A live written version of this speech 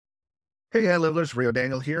Hey, High Levelers, Rio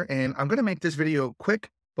Daniel here, and I'm going to make this video quick,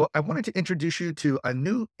 but I wanted to introduce you to a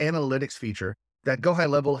new analytics feature that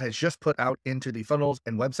GoHighlevel has just put out into the funnels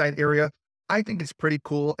and website area. I think it's pretty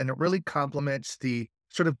cool, and it really complements the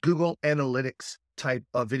sort of Google Analytics type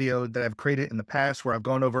of video that I've created in the past, where I've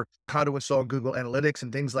gone over how to install Google Analytics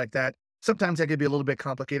and things like that. Sometimes that could be a little bit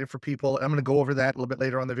complicated for people. I'm going to go over that a little bit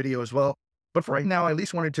later on the video as well. But for right now, I at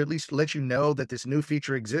least wanted to at least let you know that this new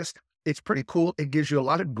feature exists. It's pretty cool. It gives you a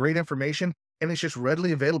lot of great information and it's just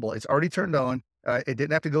readily available. It's already turned on. It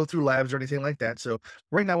didn't have to go through labs or anything like that. So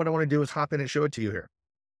right now, what I want to do is hop in and show it to you here.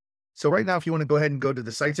 So right now, if you want to go ahead and go to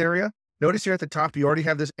the sites area, notice here at the top, you already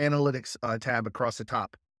have this analytics tab across the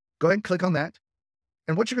top. Go ahead and click on that.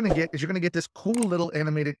 And what you're going to get is you're going to get this cool little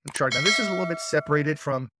animated chart. Now, this is a little bit separated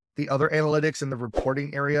from the other analytics and the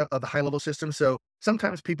reporting area of the high level system. So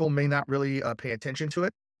sometimes people may not really pay attention to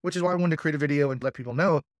it, which is why I wanted to create a video and let people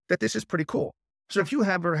know that this is pretty cool. So if you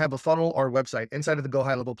ever have a funnel or a website inside of the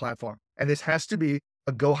GoHighlevel platform, and this has to be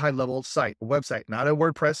a GoHighlevel site, a website, not a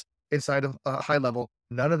WordPress inside of Highlevel,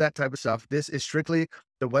 none of that type of stuff. This is strictly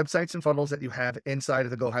the websites and funnels that you have inside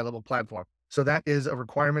of the GoHighlevel platform. So that is a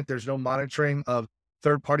requirement. There's no monitoring of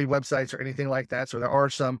third-party websites or anything like that. So there are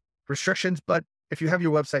some restrictions, but if you have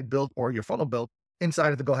your website built or your funnel built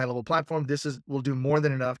inside of the GoHighlevel platform, will do more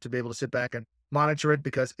than enough to be able to sit back and monitor it,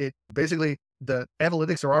 because it basically, the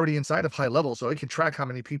analytics are already inside of Highlevel, so it can track how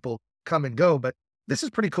many people come and go. But this is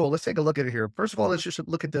pretty cool. Let's take a look at it here. First of all, let's just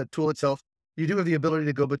look at the tool itself. You do have the ability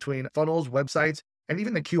to go between funnels, websites, and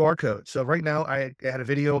even the QR code. So right now I had a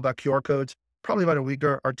video about QR codes probably about a week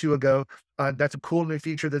or two ago. That's a cool new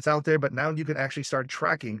feature that's out there, but now you can actually start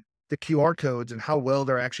tracking the QR codes and how well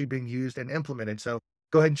they're actually being used and implemented. So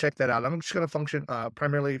go ahead and check that out. I'm just going to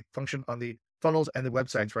primarily function on the funnels and the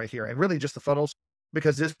websites right here, and really just the funnels,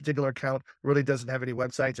 because this particular account really doesn't have any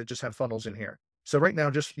websites. It just have funnels in here. So right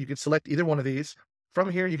now, you can select either one of these.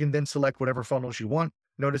 From here, you can then select whatever funnels you want.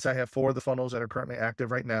 Notice I have 4 of the funnels that are currently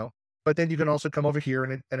active right now, but then you can also come over here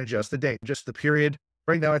and adjust the date, just the period.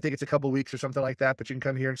 Right now, I think it's a couple weeks or something like that, but you can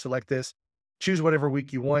come here and select this, choose whatever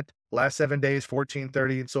week you want, last 7 days, 14,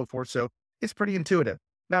 30, and so forth. So it's pretty intuitive.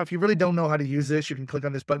 Now, if you really don't know how to use this, you can click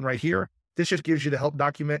on this button right here. This just gives you the help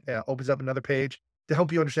document, opens up another page to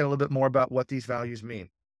help you understand a little bit more about what these values mean.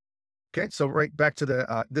 Okay, so right back to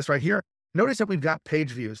the this right here. Notice that we've got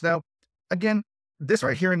page views. Now, again, this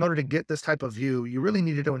right here, in order to get this type of view, you really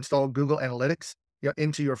needed to install Google Analytics,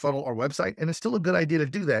 into your funnel or website, and it's still a good idea to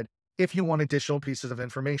do that if you want additional pieces of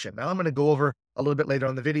information. Now, I'm going to go over a little bit later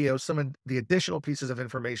on the video some of the additional pieces of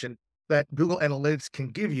information that Google Analytics can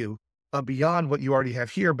give you beyond what you already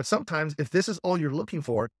have here. But sometimes, if this is all you're looking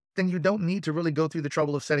for, then you don't need to really go through the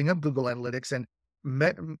trouble of setting up Google Analytics and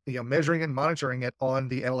measuring and monitoring it on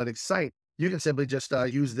the analytics site. You can simply just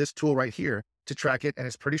use this tool right here to track it, and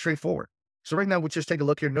it's pretty straightforward. So right now, we'll just take a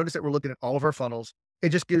look here. Notice that we're looking at all of our funnels. It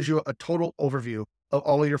just gives you a total overview of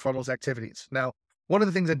all of your funnels activities. Now, one of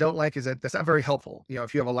the things I don't like is that that's not very helpful,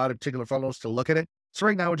 if you have a lot of particular funnels to look at it. So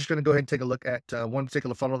right now, we're just going to go ahead and take a look at one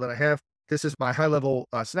particular funnel that I have. This is my high-level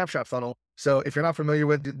snapshot funnel. So if you're not familiar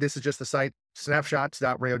with it, this is just the site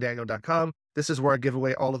snapshots.riodaniel.com. This is where I give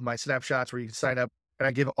away all of my snapshots, where you can sign up and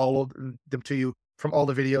I give all of them to you from all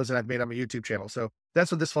the videos that I've made on my YouTube channel. So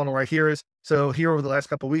that's what this funnel right here is. So here over the last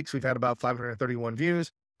couple of weeks, we've had about 531 views,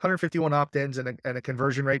 151 opt-ins, and a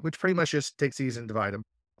conversion rate, which pretty much just takes these and divide them.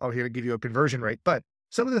 I'm here to give you a conversion rate. But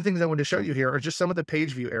some of the things I want to show you here are just some of the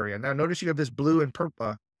page view area. Now notice you have this blue and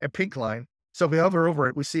purple and pink line. So if we hover over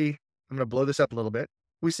it, we see, I'm going to blow this up a little bit.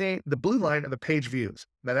 We see the blue line are the page views.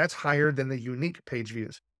 Now that's higher than the unique page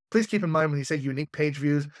views. Please keep in mind when you say unique page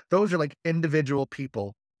views, those are like individual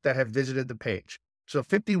people that have visited the page. So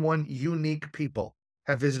 51 unique people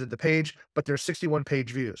have visited the page, but there's 61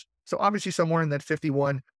 page views. So obviously somewhere in that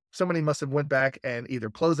 51, somebody must have went back and either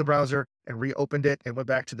closed the browser and reopened it and went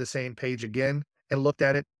back to the same page again and looked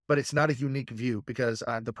at it, but it's not a unique view because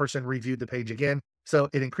the person reviewed the page again. So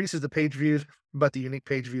it increases the page views, but the unique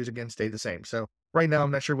page views again stay the same. So right now,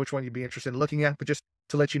 I'm not sure which one you'd be interested in looking at, but just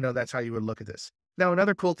to let you know, that's how you would look at this. Now,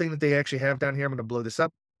 another cool thing that they actually have down here, I'm going to blow this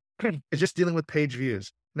up, is just dealing with page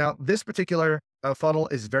views. Now, this particular funnel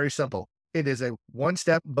is very simple. It is a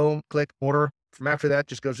one-step, boom, click, order. From after that,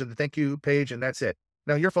 just goes to the thank you page, and that's it.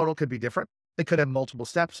 Now, your funnel could be different. It could have multiple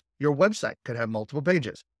steps. Your website could have multiple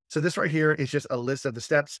pages. So this right here is just a list of the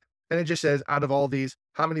steps. And it just says, out of all these,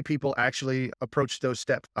 how many people actually approached those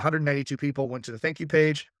steps? 192 people went to the thank you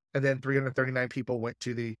page, and then 339 people went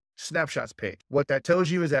to the snapshots page. What that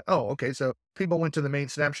tells you is that, oh, okay, so people went to the main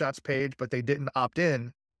snapshots page, but they didn't opt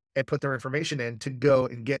in and put their information in to go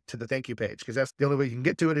and get to the thank you page. Because that's the only way you can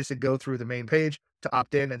get to it, is to go through the main page to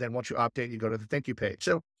opt in. And then once you opt in, you go to the thank you page.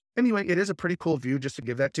 So Anyway, it is a pretty cool view just to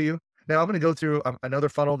give that to you. Now I'm going to go through another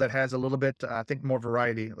funnel that has a little bit, I think more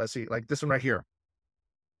variety. Let's see, like this one right here.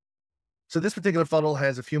 So this particular funnel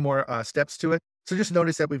has a few more steps to it. So just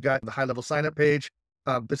notice that we've got the high level sign up page.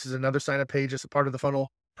 This is another sign up page as a part of the funnel,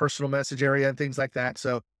 personal message area and things like that.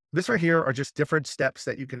 So this right here are just different steps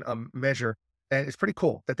that you can measure. And it's pretty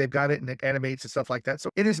cool that they've got it and it animates and stuff like that. So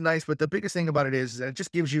it is nice. But the biggest thing about it is that it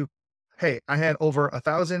just gives you, hey, I had over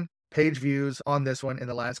 1,000 page views on this one in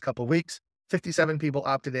the last couple of weeks. 57 people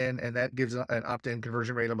opted in, and that gives an opt-in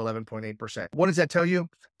conversion rate of 11.8%. What does that tell you? It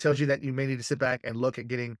tells you that you may need to sit back and look at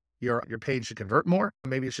getting your page to convert more.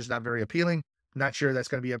 Maybe it's just not very appealing. Not sure, that's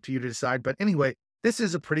going to be up to you to decide. But anyway, this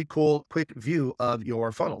is a pretty cool, quick view of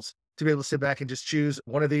your funnels to be able to sit back and just choose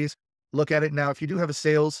one of these, look at it. Now, if you do have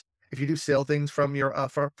if you do sell things from your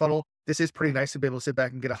funnel, this is pretty nice to be able to sit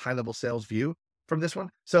back and get a high level sales view from this one.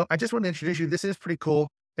 So I just want to introduce you. This is pretty cool.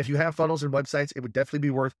 If you have funnels and websites, it would definitely be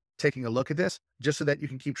worth taking a look at this just so that you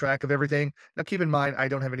can keep track of everything. Now, keep in mind, I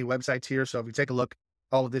don't have any websites here. So if you take a look,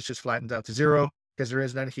 all of this just flattens out to zero because there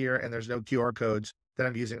is none here and there's no QR codes that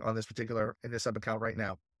I'm using on this in this sub account right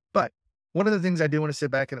now. But one of the things I do want to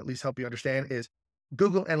sit back and at least help you understand is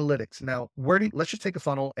Google Analytics. Now, let's just take a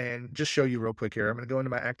funnel and just show you real quick here. I'm going to go into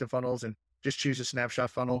my active funnels and just choose a snapshot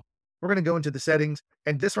funnel. We're going to go into the settings,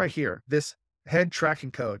 and this right here, this head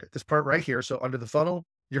tracking code, this part right here. So under the funnel,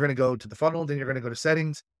 you're going to go to the funnel, then you're going to go to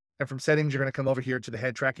settings. And from settings, you're going to come over here to the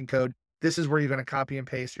head tracking code. This is where you're going to copy and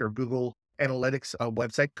paste your Google Analytics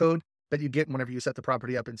website code that you get whenever you set the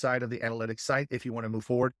property up inside of the analytics site, if you want to move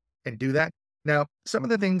forward and do that. Now, some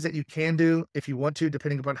of the things that you can do if you want to,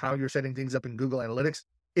 depending upon how you're setting things up in Google Analytics,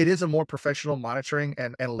 it is a more professional monitoring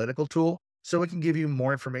and analytical tool. So it can give you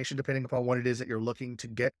more information depending upon what it is that you're looking to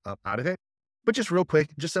get out of it. But just real quick,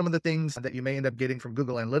 just some of the things that you may end up getting from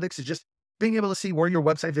Google Analytics is just being able to see where your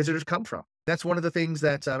website visitors come from. That's one of the things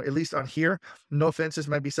that, at least on here, no offense, this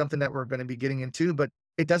might be something that we're going to be getting into, but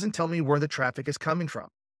it doesn't tell me where the traffic is coming from.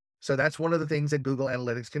 So that's one of the things that Google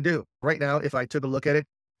Analytics can do. Right now, if I took a look at it,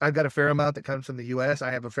 I've got a fair amount that comes from the US. I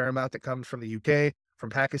have a fair amount that comes from the UK, from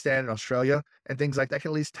Pakistan and Australia, and things like that. I can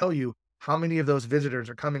at least tell you how many of those visitors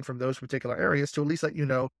are coming from those particular areas to at least let you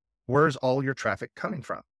know where's all your traffic coming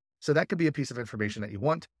from. So that could be a piece of information that you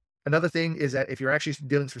want. Another thing is that if you're actually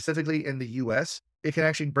dealing specifically in the US, it can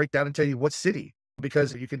actually break down and tell you what city,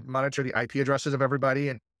 because you can monitor the IP addresses of everybody.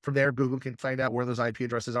 And from there, Google can find out where those IP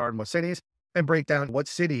addresses are in what cities and break down what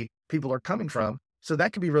city people are coming from. So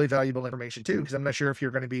that could be really valuable information too, because I'm not sure if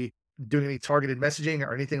you're going to be doing any targeted messaging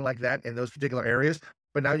or anything like that in those particular areas,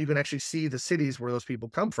 but now you can actually see the cities where those people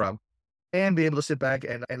come from and be able to sit back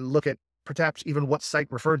and look at perhaps even what site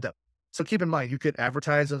referred them. So keep in mind, you could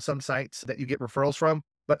advertise on some sites that you get referrals from,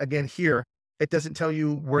 but again, here, it doesn't tell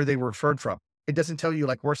you where they were referred from. It doesn't tell you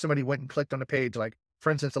like where somebody went and clicked on a page. Like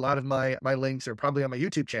for instance, a lot of my links are probably on my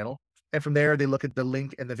YouTube channel. And from there, they look at the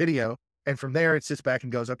link in the video. And from there, it sits back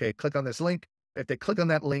and goes, okay, click on this link. If they click on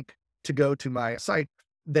that link to go to my site,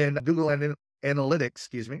 then Google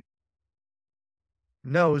Analytics,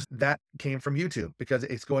 knows that came from YouTube because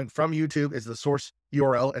it's going from YouTube as the source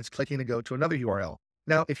URL and it's clicking to go to another URL.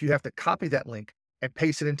 Now, if you have to copy that link and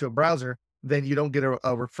paste it into a browser, then you don't get a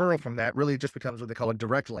referral from that. Really, it just becomes what they call a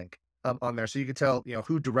direct link on there. So you can tell,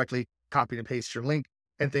 who directly copied and pasted your link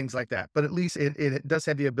and things like that. But at least it does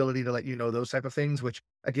have the ability to let you know those type of things, which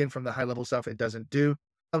again, from the high level stuff, it doesn't do.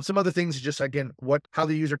 Some other things is just, again, how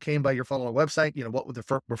the user came by your funnel or website, what was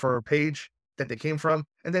the referrer page that they came from.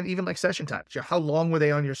 And then even like session times, how long were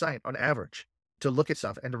they on your site on average to look at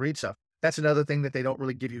stuff and to read stuff. That's another thing that they don't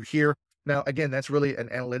really give you here. Now, again, that's really an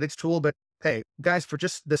analytics tool, but hey, guys, for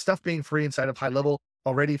just the stuff being free inside of Highlevel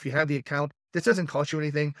already, if you have the account, this doesn't cost you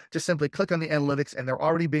anything. Just simply click on the analytics and they're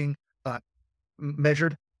already being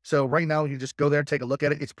measured. So right now you just go there, take a look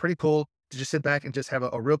at it. It's pretty cool to just sit back and just have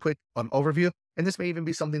a real quick overview. And this may even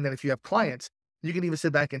be something that if you have clients, you can even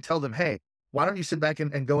sit back and tell them, hey, why don't you sit back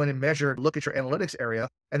and go in and measure, look at your analytics area.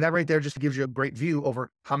 And that right there just gives you a great view over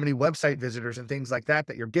how many website visitors and things like that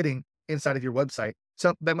you're getting inside of your website.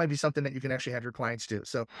 So that might be something that you can actually have your clients do.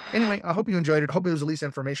 So anyway, I hope you enjoyed it. Hope it was at least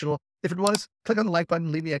informational. If it was, click on the like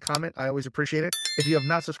button, leave me a comment. I always appreciate it. If you have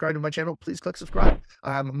not subscribed to my channel, please click subscribe.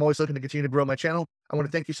 I'm always looking to continue to grow my channel. I want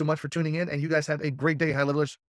to thank you so much for tuning in, and you guys have a great day, high levelers.